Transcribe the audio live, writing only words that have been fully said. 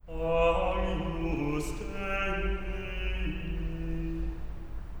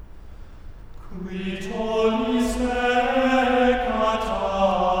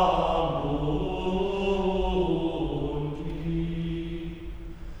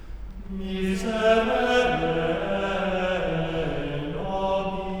Miserere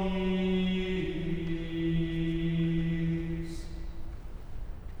nobis.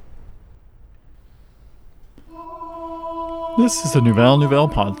 This is the Nouvelle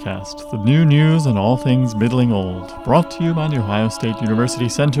podcast, the new news on all things middling old, brought to you by the Ohio State University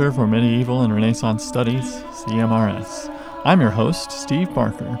Center for Medieval and Renaissance Studies, CMRS. I'm your host, Steve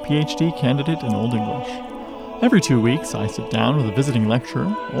Barker, PhD candidate in Old English. Every 2 weeks, I sit down with a visiting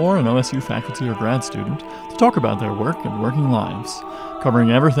lecturer or an OSU faculty or grad student to talk about their work and working lives, covering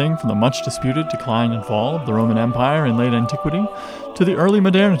everything from the much-disputed decline and fall of the Roman Empire in late antiquity to the early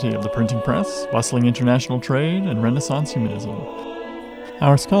modernity of the printing press, bustling international trade, and Renaissance humanism.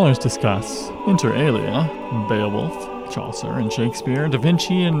 Our scholars discuss, inter alia, Beowulf, Chaucer and Shakespeare, Da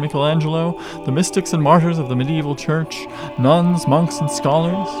Vinci and Michelangelo, the mystics and martyrs of the medieval church, nuns, monks and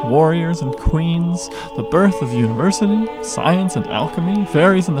scholars, warriors and queens, the birth of the university, science and alchemy,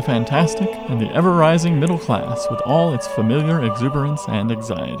 fairies and the fantastic, and the ever-rising middle class with all its familiar exuberance and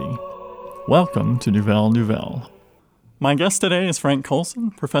anxiety. Welcome to Nouvelle. My guest today is Frank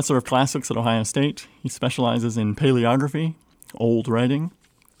Colson, professor of classics at Ohio State. He specializes in paleography, old writing,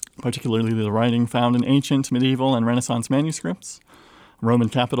 particularly the writing found in ancient, medieval, and Renaissance manuscripts, Roman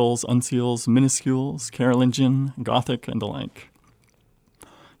capitals, uncials, minuscules, Carolingian, Gothic, and the like.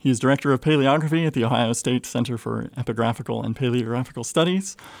 He is director of paleography at the Ohio State Center for Epigraphical and Paleographical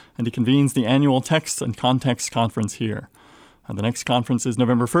Studies, and he convenes the annual Text and Context Conference here. The next conference is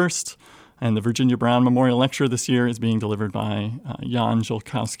November 1st, and the Virginia Brown Memorial Lecture this year is being delivered by Jan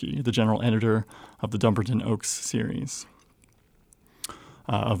Ziolkowski, the general editor of the Dumbarton Oaks series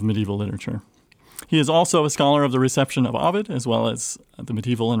of medieval literature. He is also a scholar of the reception of Ovid, as well as the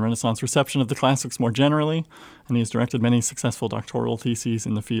medieval and Renaissance reception of the classics more generally, and he has directed many successful doctoral theses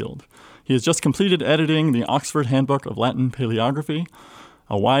in the field. He has just completed editing the Oxford Handbook of Latin Paleography,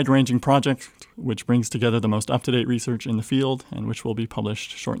 a wide-ranging project which brings together the most up-to-date research in the field and which will be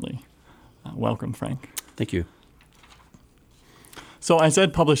published shortly. Welcome, Frank. Thank you. So I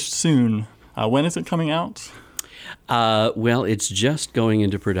said published soon. When is it coming out? Well, it's just going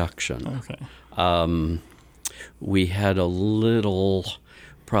into production. Okay. We had a little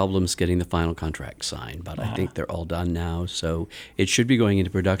problems getting the final contract signed, but I think they're all done now, so it should be going into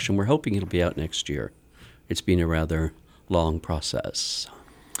production. We're hoping it'll be out next year. It's been a rather long process.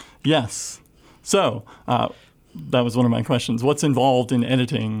 Yes. So that was one of my questions. What's involved in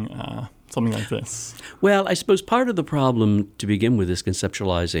editing something like this? Well, I suppose part of the problem to begin with is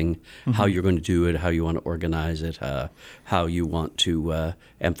conceptualizing how you're going to do it, how you want to organize it, how you want to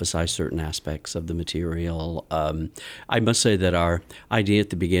emphasize certain aspects of the material. I must say that our idea at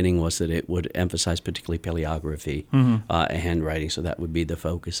the beginning was that it would emphasize particularly paleography and handwriting, so that would be the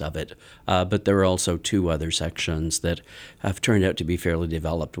focus of it. But there are also two other sections that have turned out to be fairly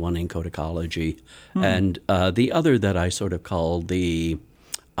developed, one in codicology, and the other that I sort of call the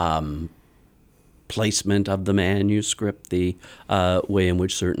placement of the manuscript, the way in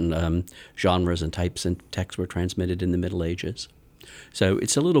which certain genres and types and texts were transmitted in the Middle Ages. So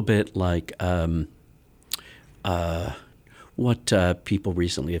it's a little bit like what people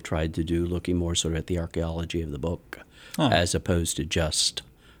recently have tried to do, looking more sort of at the archaeology of the book, as opposed to just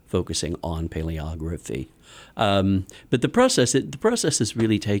focusing on paleography. But the process has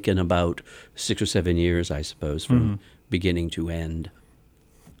really taken about 6 or 7 years, I suppose, from beginning to end.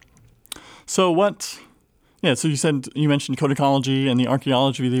 So so you mentioned codicology and the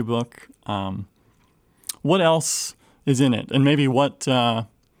archaeology of the book. What else is in it? And maybe what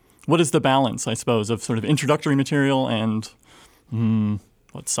is the balance, I suppose, of sort of introductory material and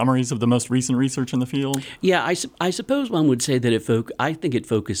summaries of the most recent research in the field? Yeah, I suppose one would say that I think it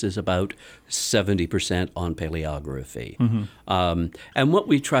focuses about 70% on paleography. And what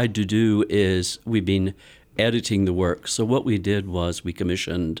we tried to do is we've been editing the work. So what we did was we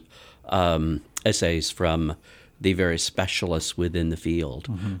commissioned essays from the various specialists within the field.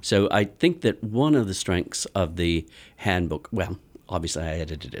 So I think that one of the strengths of the handbook, well, obviously I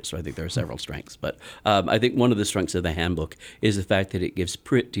edited it, so I think there are several strengths, but I think one of the strengths of the handbook is the fact that it gives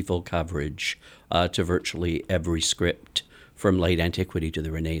pretty full coverage to virtually every script from late antiquity to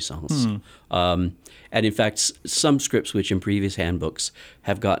the Renaissance. And in fact, some scripts which in previous handbooks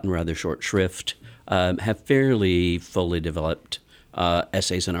have gotten rather short shrift have fairly fully developed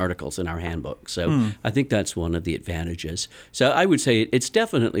essays and articles in our handbook. So I think that's one of the advantages. So I would say it's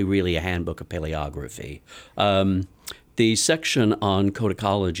definitely really a handbook of paleography. The section on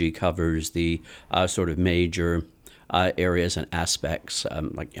codicology covers the sort of major areas and aspects,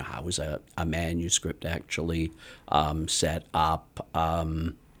 like how is a manuscript actually set up?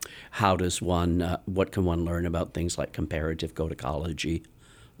 How does one, what can one learn about things like comparative codicology?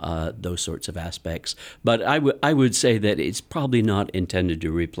 those sorts of aspects. But I would say that it's probably not intended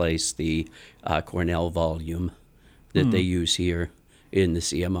to replace the Cornell volume that they use here in the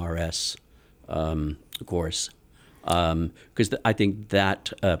CMRS course. Because I think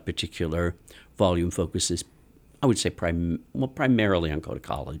that particular volume focuses, I would say, primarily on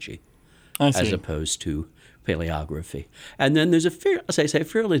codicology as opposed to paleography. And then there's a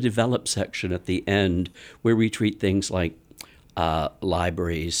fairly developed section at the end where we treat things like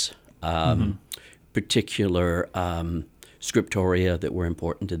libraries, particular scriptoria that were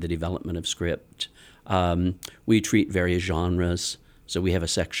important to the development of script. We treat various genres. So we have a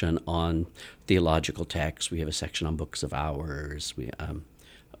section on theological texts. We have a section on books of hours.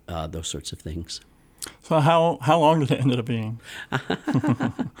 Those sorts of things. So how long did it end up being?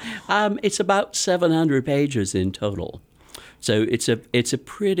 It's about 700 pages in total. So it's a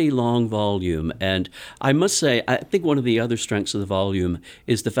pretty long volume, and I must say, I think one of the other strengths of the volume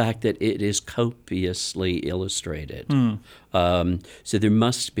is the fact that it is copiously illustrated. So there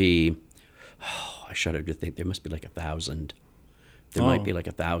must be, I shudder to think, there must be like 1,000. There might be like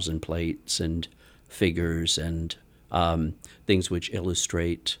 1,000 plates and figures and things which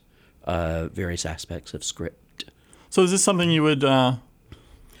illustrate various aspects of script. So is this something you would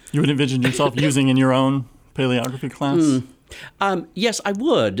envision yourself using in your own paleography class? Yes, I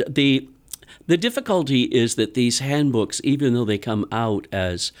would. The difficulty is that these handbooks, even though they come out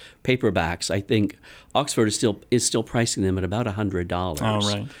as paperbacks, I think Oxford is still pricing them at about $100. Oh,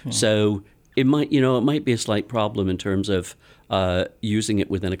 right. Yeah. So it might be a slight problem in terms of using it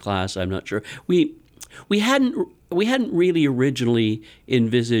within a class. I'm not sure. We hadn't really originally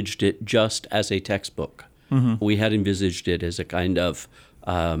envisaged it just as a textbook. We had envisaged it as a kind of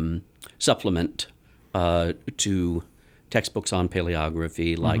supplement to textbooks on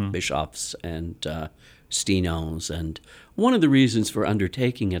paleography like Bischoff's and Steno's. And one of the reasons for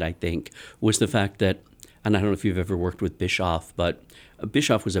undertaking it, I think, was the fact that, and I don't know if you've ever worked with Bischoff, but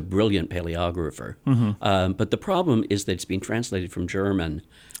Bischoff was a brilliant paleographer. But the problem is that it's been translated from German,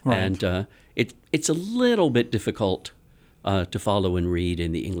 and it's a little bit difficult to follow and read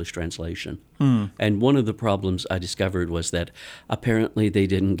in the English translation. And one of the problems I discovered was that apparently they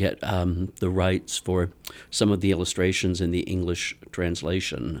didn't get the rights for some of the illustrations in the English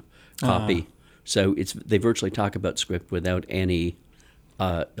translation copy. So they virtually talk about script without any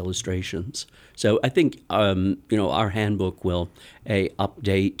illustrations. So I think our handbook will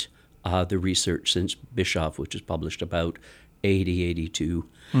update the research since Bischoff, which is published about 82.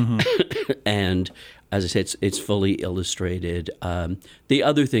 And as I said, it's fully illustrated. The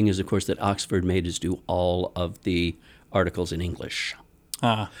other thing is, of course, that Oxford made us do all of the articles in English.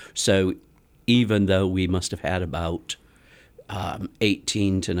 So even though we must have had about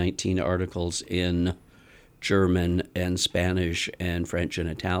 18 to 19 articles in German and Spanish and French and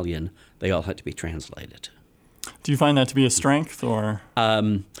Italian, they all had to be translated. Do you find that to be a strength, or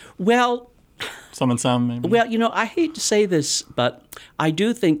some and some, maybe? Well, I hate to say this, but I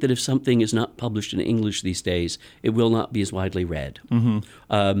do think that if something is not published in English these days, it will not be as widely read.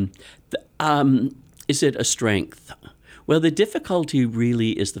 Is it a strength? Well, the difficulty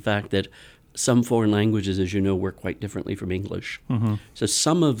really is the fact that some foreign languages, as you know, work quite differently from English. So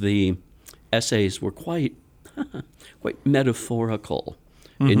some of the essays were quite metaphorical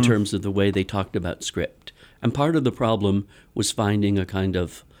in terms of the way they talked about script. And part of the problem was finding a kind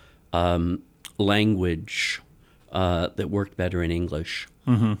of language that worked better in English.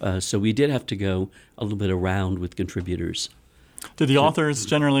 So we did have to go a little bit around with contributors. Did the authors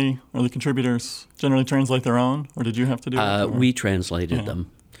generally, or the contributors generally translate their own, or did you have to do it? We translated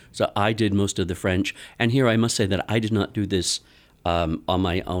them. So I did most of the French. And here I must say that I did not do this on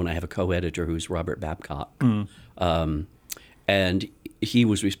my own. I have a co-editor who's Robert Babcock. And he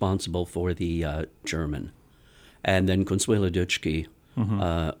was responsible for the German. And then Consuelo Duchki,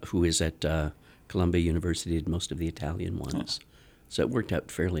 who is at Columbia University, did most of the Italian ones. So it worked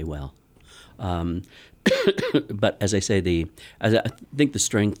out fairly well. But as I say, I think the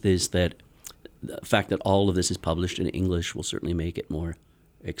strength is that the fact that all of this is published in English will certainly make it more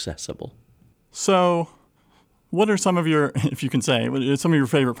accessible. So what are some of your, if you can say, what are some of your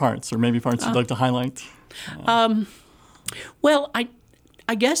favorite parts, or maybe parts you'd like to highlight? Well, I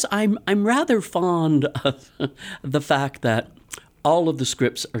guess I'm rather fond of the fact that all of the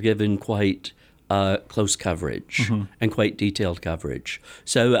scripts are given quite close coverage and quite detailed coverage.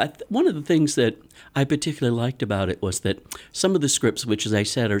 So one of the things that I particularly liked about it was that some of the scripts, which, as I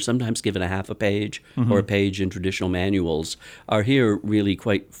said, are sometimes given a half a page or a page in traditional manuals, are here really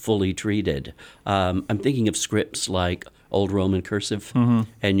quite fully treated. I'm thinking of scripts like Old Roman Cursive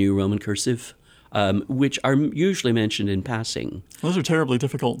and New Roman Cursive. which are usually mentioned in passing. Those are terribly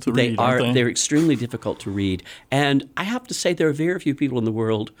difficult to They read, are. aren't they? They're extremely difficult to read, and I have to say there are very few people in the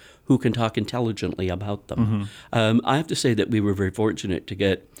world who can talk intelligently about them. I have to say that we were very fortunate to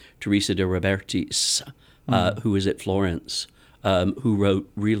get Teresa de Robertis, who is at Florence, who wrote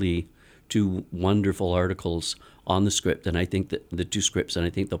really 2 wonderful articles on the script, and I think that the 2 scripts, and I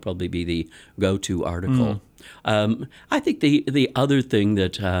think they'll probably be the go-to article. I think the other thing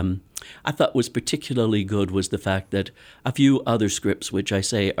that I thought was particularly good was the fact that a few other scripts, which I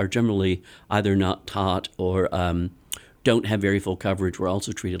say are generally either not taught or don't have very full coverage, were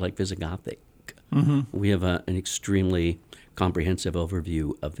also treated like Visigothic. We have an extremely comprehensive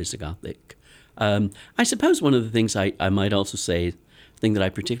overview of Visigothic. I suppose one of the things I might also say, the thing that I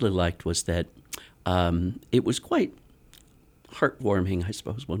particularly liked was that it was quite heartwarming, I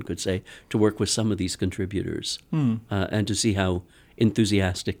suppose one could say, to work with some of these contributors and to see how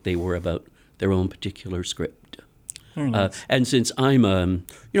enthusiastic they were about their own particular script. Very nice. And since I'm,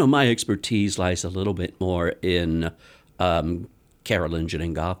 my expertise lies a little bit more in Carolingian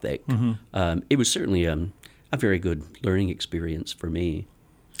and Gothic, it was certainly a very good learning experience for me.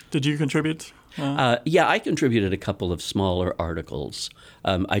 Did you contribute? Yeah, I contributed a couple of smaller articles.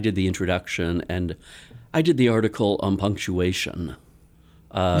 I did the introduction and I did the article on punctuation.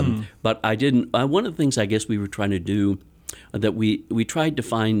 But I didn't. One of the things I guess we were trying to do, that we tried to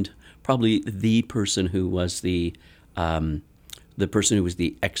find probably the person who was the person who was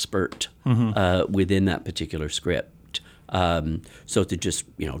the expert within that particular script. So to just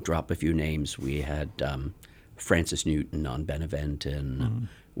drop a few names, we had Francis Newton on Beneventon.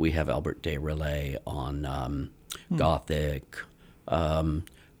 We have Albert de Relay on Gothic.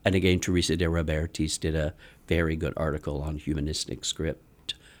 And again, Teresa de Robertis did a very good article on humanistic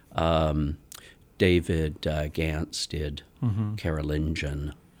script. David Gantz did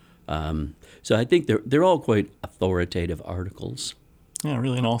Carolingian. So I think they're all quite authoritative articles. Yeah,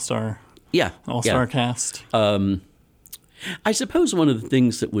 really an all-star cast. I suppose one of the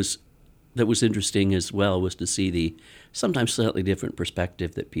things that was interesting as well was to see the sometimes slightly different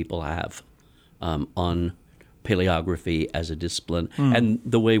perspective that people have on paleography as a discipline and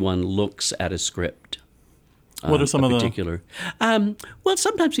the way one looks at a script. What are some of particular? Well,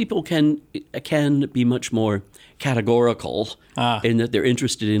 sometimes people can be much more categorical in that they're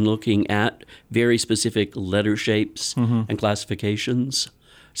interested in looking at very specific letter shapes and classifications.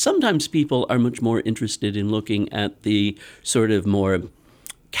 Sometimes people are much more interested in looking at the sort of more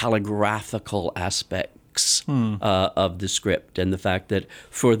calligraphical aspects of the script and the fact that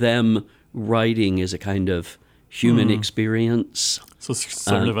for them, writing is a kind of human experience. So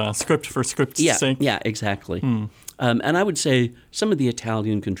sort of a script for script's sake? Yeah, exactly. And I would say some of the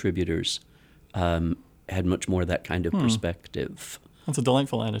Italian contributors had much more of that kind of perspective. That's a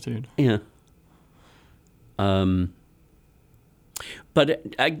delightful attitude. Yeah.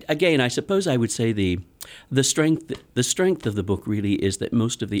 But again, I suppose I would say the strength of the book really is that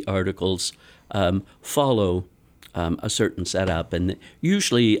most of the articles follow a certain setup, and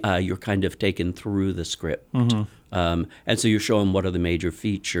usually you're kind of taken through the script, and so you're shown what are the major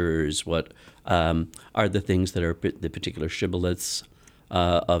features, what are the things that are the particular shibboleths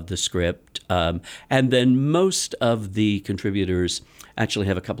of the script, and then most of the contributors actually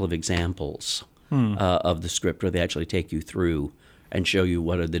have a couple of examples of the script where they actually take you through and show you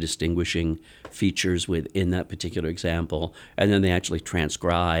what are the distinguishing features within that particular example, and then they actually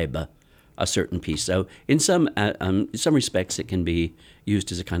transcribe a certain piece. So in some respects, it can be used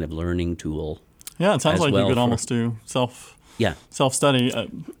as a kind of learning tool. Yeah, it sounds like you could almost do self-study.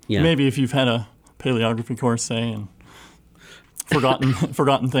 Maybe if you've had a paleography course, say, and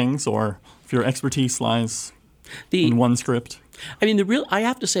forgotten things, or if your expertise lies in one script. I mean, I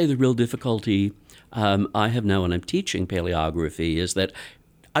have to say the real difficulty I have now when I'm teaching paleography is that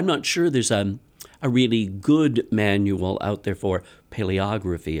I'm not sure there's a really good manual out there for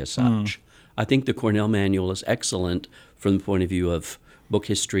paleography as such. I think the Cornell manual is excellent from the point of view of book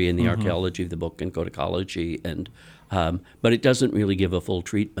history and the archaeology of the book and codicology, and but it doesn't really give a full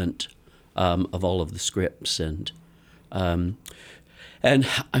treatment of all of the scripts. And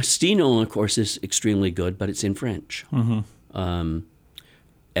Steno, of course, is extremely good, but it's in French. So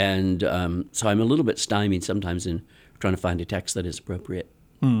I'm a little bit stymied sometimes in trying to find a text that is appropriate.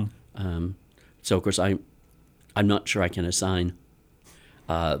 So, of course, I'm not sure I can assign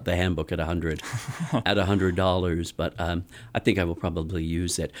the handbook at $100, but I think I will probably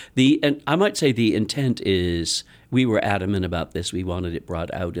use it. And I might say the intent is we were adamant about this. We wanted it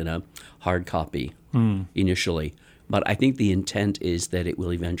brought out in a hard copy initially, but I think the intent is that it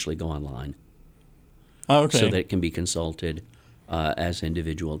will eventually go online. Okay. So that it can be consulted. as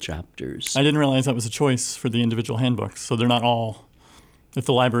individual chapters. I didn't realize that was a choice for the individual handbooks. So they're not all, if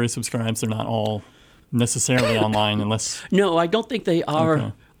the library subscribes, they're not all necessarily online unless... No, I don't think they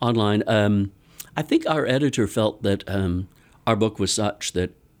are online. I think our editor felt that our book was such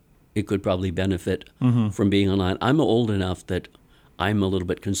that it could probably benefit from being online. I'm old enough that I'm a little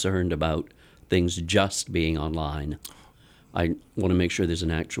bit concerned about things just being online. I want to make sure there's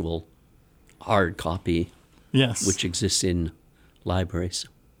an actual hard copy, yes, which exists in libraries.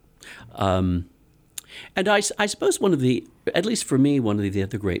 And I suppose one of the, at least for me, one of the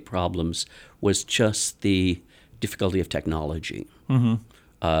other great problems was just the difficulty of technology.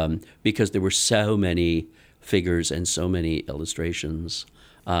 Because there were so many figures and so any illustrations.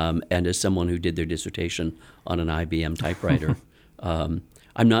 And as someone who did their dissertation on an IBM typewriter, I'm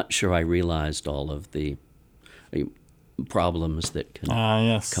not sure I realized all of the problems that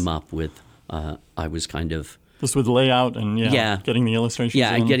can come up with. I was kind of... Just with layout and getting the illustrations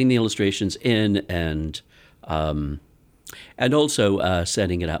in. Getting the illustrations in and also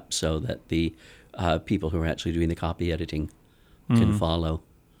setting it up so that the people who are actually doing the copy editing can follow.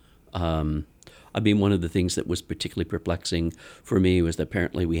 I mean, one of the things that was particularly perplexing for me was that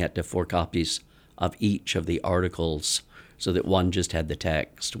apparently we had to have 4 copies of each of the articles so that one just had the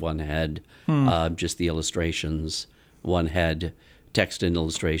text, one had just the illustrations, one had text and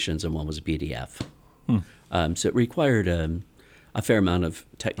illustrations, and one was a PDF. So it required a fair amount of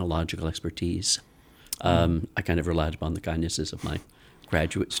technological expertise. I kind of relied upon the kindnesses of my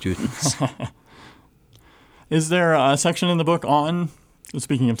graduate students. Is there a section in the book on,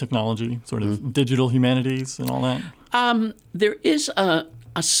 speaking of technology, sort of digital humanities and all that? There is a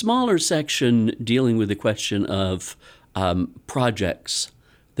smaller section dealing with the question of projects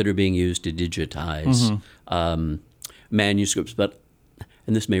that are being used to digitize manuscripts,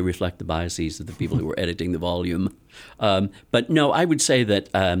 and this may reflect the biases of the people who were editing the volume. But no, I would say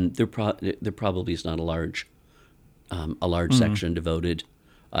that there probably is not a large section devoted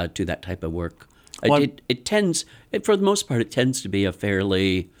to that type of work. It tends, for the most part, it tends to be a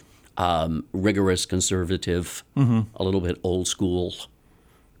fairly rigorous, conservative, a little bit old school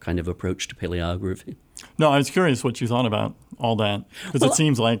kind of approach to paleography. No, I was curious what you thought about all that, because it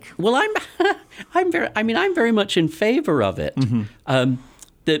seems like... Well, I'm very much in favor of it.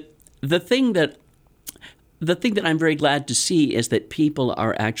 The thing that I'm very glad to see is that people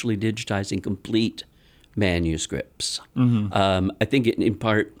are actually digitizing complete manuscripts. I think in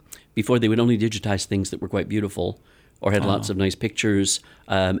part, before they would only digitize things that were quite beautiful or had lots of nice pictures,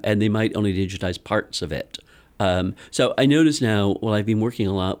 and they might only digitize parts of it. So I notice now, I've been working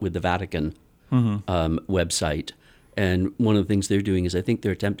a lot with the Vatican website, and one of the things they're doing is I think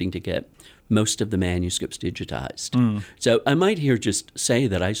they're attempting to get most of the manuscripts digitized. So I might here just say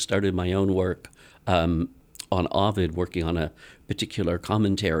that I started my own work on Ovid, working on a particular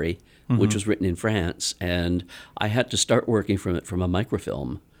commentary, which was written in France, and I had to start working from it from a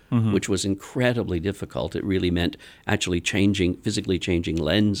microfilm, which was incredibly difficult. It really meant actually physically changing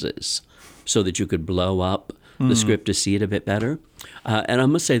lenses so that you could blow up the script to see it a bit better. And I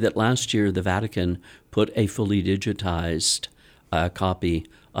must say that last year the Vatican put a fully digitized copy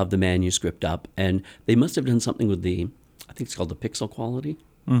of the manuscript up, and they must have done something with I think it's called the pixel quality,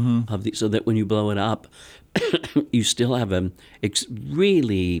 so that when you blow it up, you still have a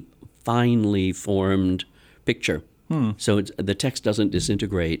really finely formed picture. So the text doesn't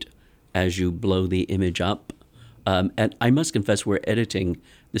disintegrate as you blow the image up. And I must confess, we're editing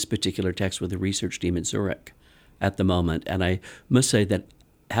this particular text with a research team in Zurich at the moment, and I must say that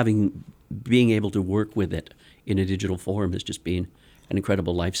being able to work with it in a digital form has just been an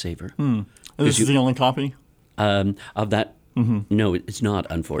incredible lifesaver. This is the only copy? Of that? No, it's not,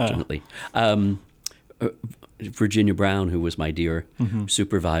 unfortunately. Virginia Brown, who was my dear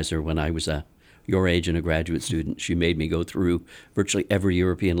supervisor when I was your age and a graduate student, she made me go through virtually every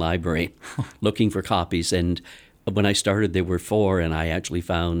European library looking for copies. And when I started, there were 4, and I actually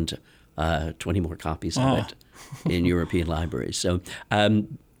found 20 more copies of it in European libraries. So,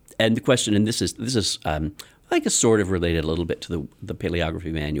 and the question, and this is I guess sort of related a little bit to the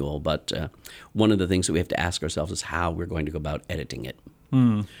paleography manual, but one of the things that we have to ask ourselves is how we're going to go about editing it.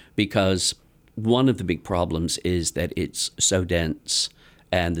 Because one of the big problems is that it's so dense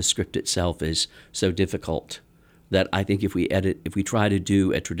and the script itself is so difficult that I think if we try to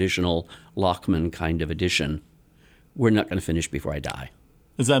do a traditional Lockman kind of edition, we're not going to finish before I die.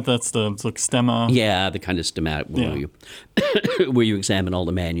 That's the like stemma? Yeah, the kind of schematic where you examine all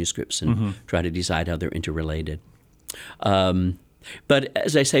the manuscripts and try to decide how they're interrelated. But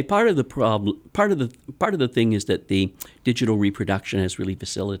as I say, part of the thing is that the digital reproduction has really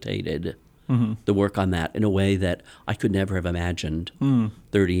facilitated the work on that in a way that I could never have imagined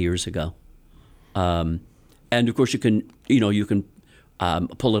 30 years ago. And of course, you can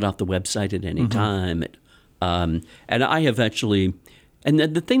pull it off the website at any time. And I have actually, and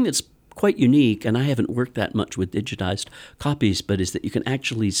the thing that's quite unique, and I haven't worked that much with digitized copies, but is that you can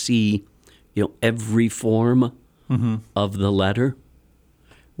actually see, every form of the letter.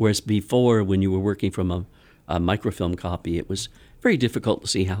 Whereas before, when you were working from a microfilm copy, it was very difficult to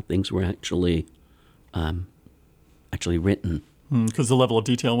see how things were actually written. Because the level of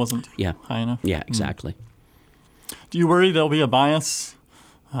detail wasn't high enough? Yeah, exactly. Do you worry there'll be a bias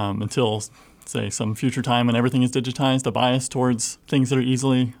until, say, some future time when everything is digitized, a bias towards things that are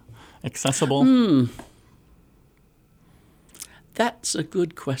easily accessible? That's a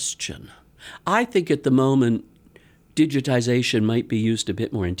good question. I think at the moment, digitization might be used a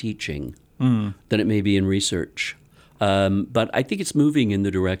bit more in teaching than it may be in research. But I think it's moving in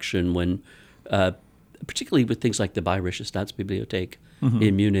the direction when, particularly with things like the Bayerische Staatsbibliothek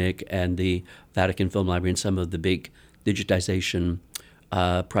in Munich and the Vatican Film Library and some of the big digitization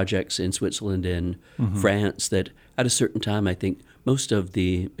projects in Switzerland and France, that at a certain time, I think most of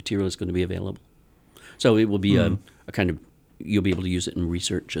the material is going to be available. So it will be a kind of, you'll be able to use it in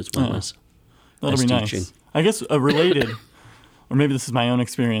research as well as that'll be teaching. Nice. I guess a related, or maybe this is my own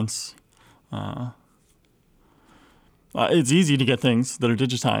experience, it's easy to get things that are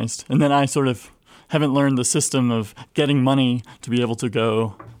digitized. And then I sort of haven't learned the system of getting money to be able to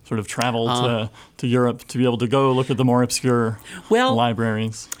go sort of travel to Europe, to be able to go look at the more obscure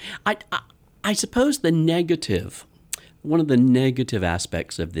libraries. I suppose one of the negative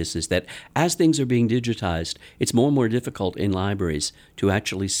aspects of this is that as things are being digitized, it's more and more difficult in libraries to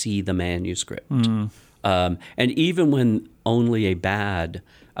actually see the manuscript. And even when only a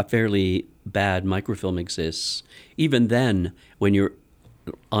fairly bad microfilm exists, even then, when you're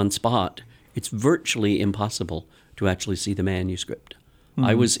on spot, it's virtually impossible to actually see the manuscript.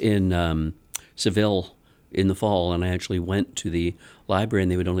 I was in Seville in the fall, and I actually went to the library,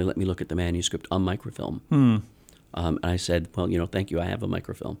 and they would only let me look at the manuscript on microfilm. And I said, well, thank you, I have a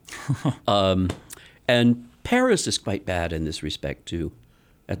microfilm. And Paris is quite bad in this respect, too.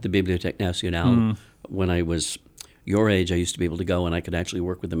 At the Bibliothèque Nationale, when I was your age, I used to be able to go and I could actually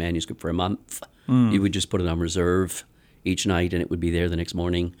work with the manuscript for a month. You would just put it on reserve each night, and it would be there the next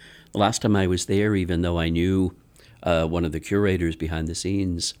morning. The last time I was there, even though I knew one of the curators behind the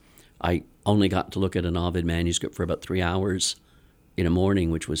scenes, I only got to look at an Ovid manuscript for about 3 hours in a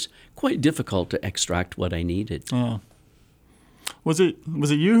morning, which was quite difficult to extract what I needed. Yeah. Was it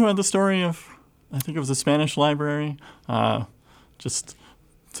you who had the story of, I think it was a Spanish library, just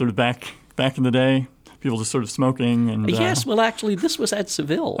sort of back in the day, people just sort of smoking and... Yes, well, actually, this was at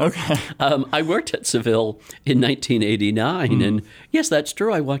Seville. Okay. I worked at Seville in 1989, and yes, that's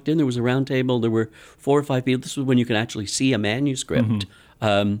true. I walked in, there was a round table, there were 4 or 5 people. This was when you could actually see a manuscript.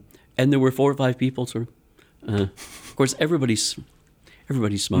 And there were 4 or 5 people sort of... of course, everybody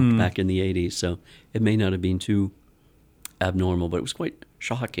smoked back in the 80s, so it may not have been too abnormal, but it was quite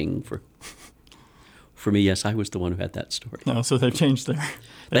shocking for me. Yes, I was the one who had that story. No, so they've changed their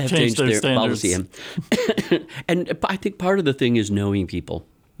They have changed their standards. policy. And I think part of the thing is knowing people.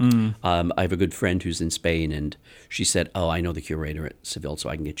 I have a good friend who's in Spain, and she said, oh, I know the curator at Seville, so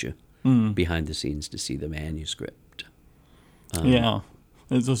I can get you behind the scenes to see the manuscript. Yeah.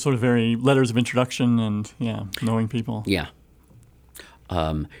 It's a sort of very letters of introduction and, knowing people. Yeah.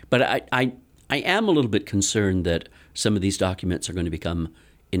 But I am a little bit concerned that some of these documents are going to become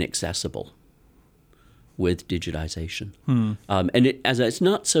inaccessible with digitization. And it's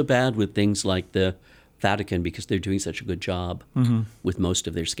not so bad with things like the Vatican because they're doing such a good job with most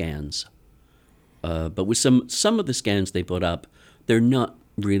of their scans. But with some of the scans they put up, they're not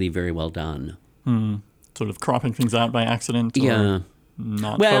really very well done. Sort of cropping things out by accident or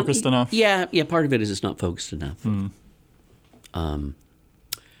not focused enough. Yeah, part of it is it's not focused enough.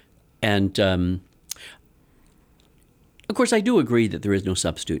 Of course, I do agree that there is no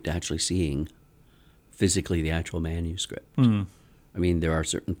substitute to actually seeing physically the actual manuscript. I mean, there are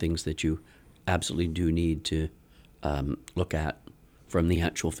certain things that you absolutely do need to look at from the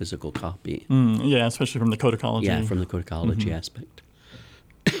actual physical copy. Yeah, especially from the codicology. Yeah, from the codicology aspect.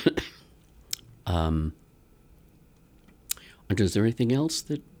 Is there anything else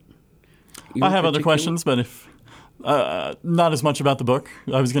that I have other questions, but if not as much about the book.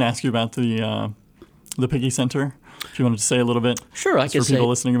 I was going to ask you about the Piggy Center. If you wanted to say a little bit, sure, I can for people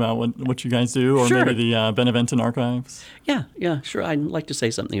listening about what you guys do, or maybe the Beneventon Archives. Yeah, sure. I'd like to say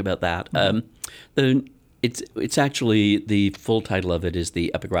something about that. The It's actually, the full title of it is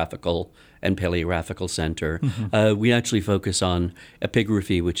the Epigraphical and Paleographical Center. We actually focus on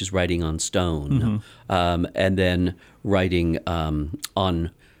epigraphy, which is writing on stone, and then writing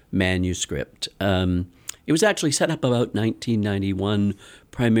on manuscript. It was actually set up about 1991,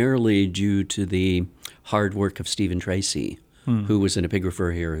 primarily due to the hard work of Stephen Tracy, who was an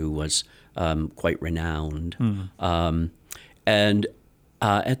epigrapher here who was quite renowned. And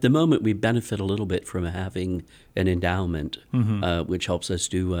at the moment, we benefit a little bit from having an endowment, which helps us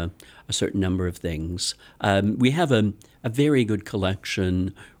do a certain number of things. We have a very good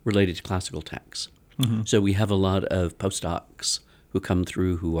collection related to classical texts. So we have a lot of postdocs who come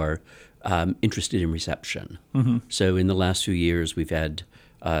through who are interested in reception. So in the last few years, we've had,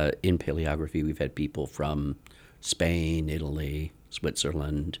 in paleography, we've had people from Spain, Italy,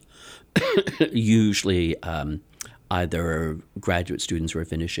 Switzerland, usually either graduate students who are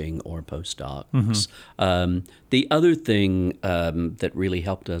finishing or postdocs. The other thing that really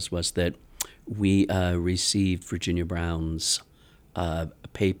helped us was that we received Virginia Brown's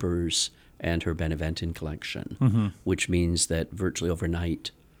papers and her Beneventon collection, which means that virtually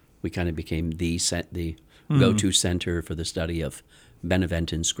overnight we kind of became the go-to center for the study of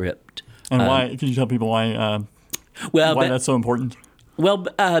Beneventon script. And why? Can you tell people why that's so important? Well,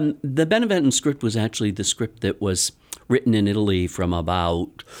 the Beneventon script was actually the script that was written in Italy from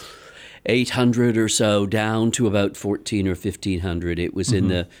about 800 or so down to about 14 or 1500. It was in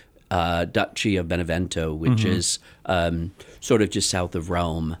the Duchy of Benevento, which is sort of just south of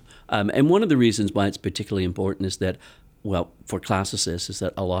Rome. And one of the reasons why it's particularly important is that, well, for classicists, is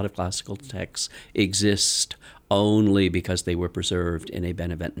that a lot of classical texts exist only because they were preserved in a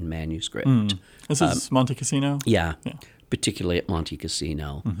Beneventon manuscript. This is Monte Cassino? Yeah, particularly at Monte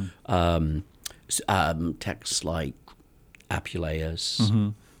Cassino. Texts like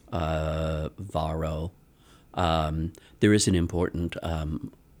Apuleius, Varro. There is an important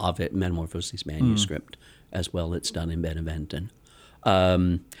Ovid Metamorphoses manuscript as well that's done in Beneventon.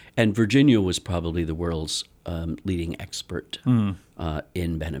 And Virginia was probably the world's leading expert in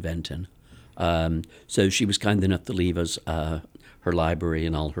Beneventon. So she was kind enough to leave us her library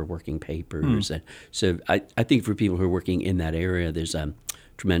and all her working papers. And so I think for people who are working in that area, there's a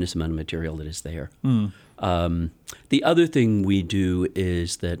tremendous amount of material that is there. The other thing we do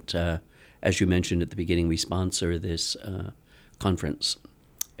is that, as you mentioned at the beginning, we sponsor this conference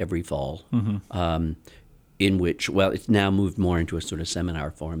every fall, in which, well, it's now moved more into a sort of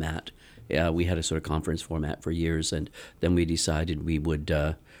seminar format. We had a sort of conference format for years, and then we decided we would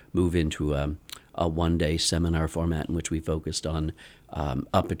move into a one-day seminar format in which we focused on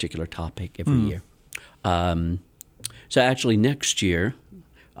a particular topic every year. So actually next year,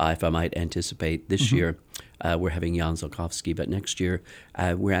 if I might anticipate, this year we're having Jan Ziolkowski, but next year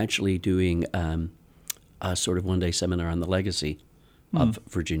we're actually doing a sort of one-day seminar on the legacy of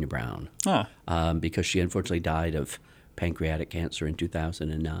Virginia Brown, because she unfortunately died of pancreatic cancer in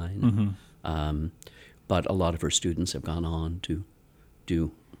 2009. But a lot of her students have gone on to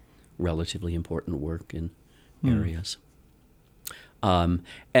do relatively important work in areas.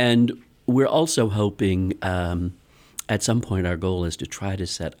 And we're also hoping, at some point our goal is to try to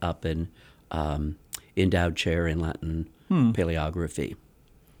set up an endowed chair in Latin paleography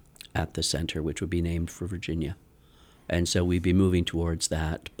at the center, which would be named for Virginia. And so we'd be moving towards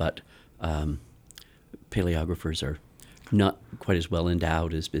that, but paleographers are not quite as well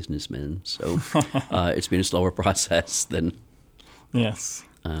endowed as businessmen, so it's been a slower process than... Yes.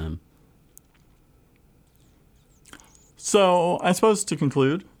 So I suppose to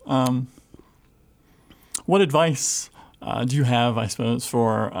conclude, what advice do you have, I suppose,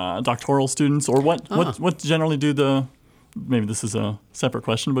 for doctoral students, or what generally do maybe this is a separate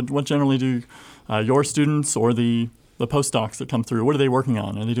question, but what generally do your students or the postdocs that come through, what are they working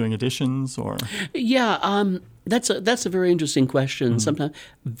on? Are they doing additions or? Yeah, that's a very interesting question. Sometimes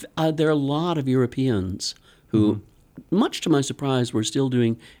there are a lot of Europeans who, much to my surprise, were still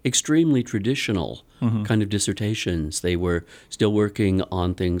doing extremely traditional kind of dissertations. They were still working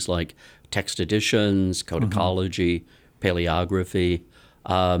on things like text editions, codicology, paleography.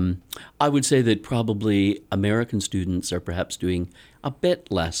 I would say that probably American students are perhaps doing a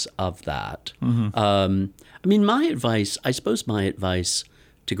bit less of that. I mean, I suppose my advice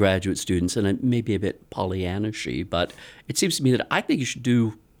to graduate students, and it may be a bit Pollyannish-y, but it seems to me that I think you should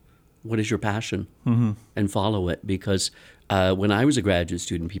do what is your passion and follow it. Because when I was a graduate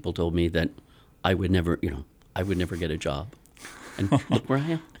student, people told me that I would never get a job. And look where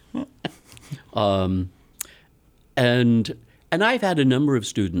I am. And I've had a number of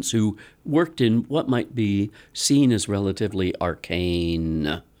students who worked in what might be seen as relatively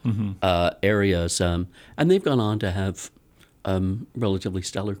arcane areas, and they've gone on to have relatively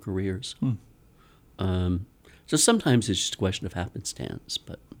stellar careers. So sometimes it's just a question of happenstance.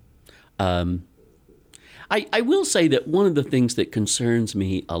 But I will say that one of the things that concerns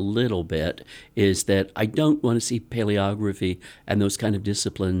me a little bit is that I don't want to see paleography and those kind of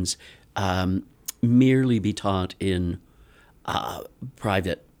disciplines merely be taught in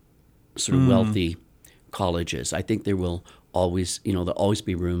private, sort of wealthy colleges. I think there will always, there'll always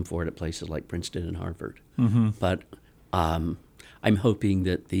be room for it at places like Princeton and Harvard. But I'm hoping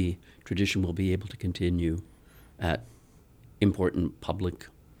that the tradition will be able to continue at important public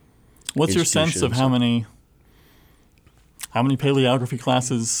What's your sense of how many paleography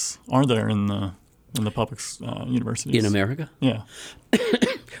classes are there in the public universities? In America? Yeah.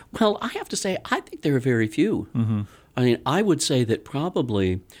 Well, I have to say, I think there are very few. I mean, I would say that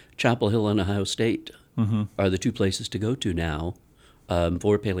probably Chapel Hill and Ohio State are the two places to go to now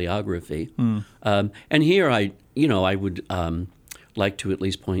for paleography. And here I would like to at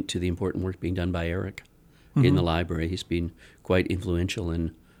least point to the important work being done by Eric in the library. He's been quite influential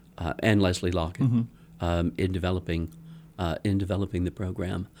and Leslie Lockett in developing the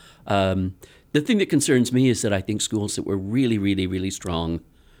program. The thing that concerns me is that I think schools that were really, really, really strong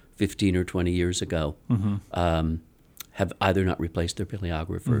 15 or 20 years ago have either not replaced their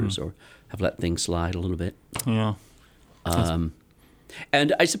paleographers or have let things slide a little bit. Yeah.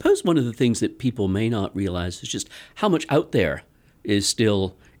 And I suppose one of the things that people may not realize is just how much out there is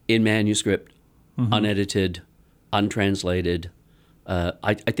still in manuscript, unedited, untranslated.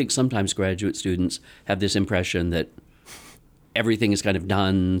 I think sometimes graduate students have this impression that everything is kind of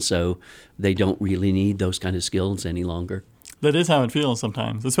done, so they don't really need those kind of skills any longer. That is how it feels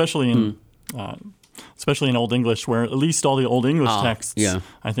sometimes, especially in Old English, where at least all the Old English texts,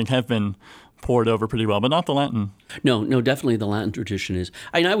 I think, have been poured over pretty well, but not the Latin. No, definitely the Latin tradition is.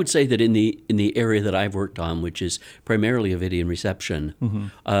 And I would say that in the area that I've worked on, which is primarily Ovidian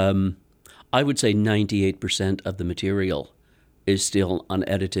reception, I would say 98% of the material is still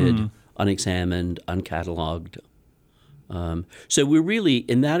unedited, unexamined, uncatalogued. So we're really,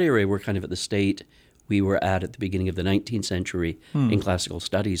 in that area, we're kind of at the state we were at the beginning of the 19th century in classical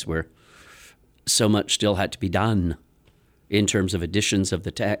studies, where so much still had to be done in terms of editions of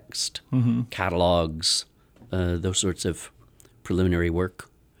the text, catalogs, those sorts of preliminary work.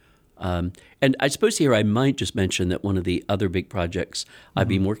 And I suppose here I might just mention that one of the other big projects I've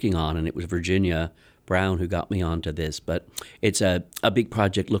been working on, and it was Virginia Brown who got me onto this, but it's a big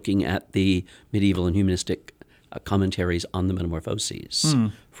project looking at the medieval and humanistic commentaries on the Metamorphoses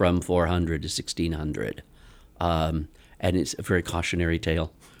from 400 to 1600. And it's a very cautionary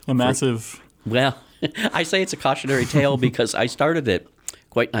tale. A massive... Well, I say it's a cautionary tale because I started it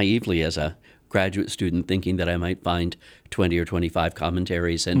quite naively as a graduate student, thinking that I might find 20 or 25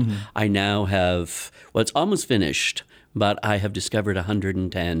 commentaries. And I now have, well, it's almost finished, but I have discovered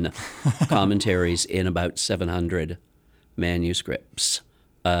 110 commentaries in about 700 manuscripts.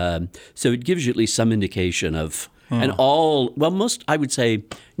 So it gives you at least some indication of, and most, I would say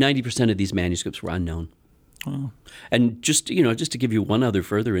 90% of these manuscripts were unknown. Oh. And just to give you one other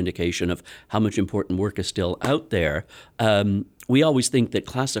further indication of how much important work is still out there, we always think that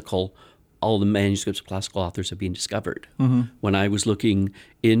all the manuscripts of classical authors have been discovered. When I was looking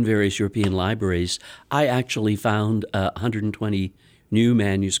in various European libraries, I actually found 120 new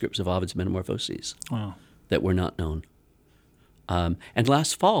manuscripts of Ovid's Metamorphoses that were not known. And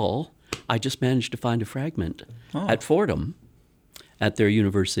last fall, I just managed to find a fragment at Fordham, at their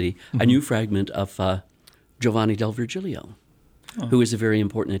university, a new fragment of Giovanni del Virgilio, who is a very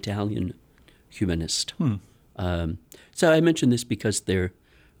important Italian humanist. So I mention this because they're,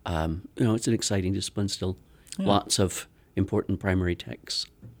 it's an exciting discipline still. Lots of important primary texts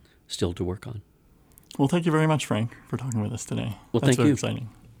still to work on. Well, thank you very much, Frank, for talking with us today. Well, That's thank you. Very exciting.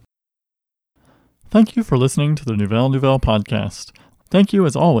 Thank you for listening to the Nouvelle Nouvelle podcast. Thank you,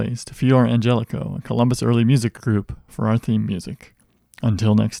 as always, to Fior Angelico, a Columbus Early Music Group, for our theme music.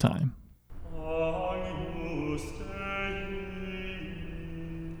 Until next time.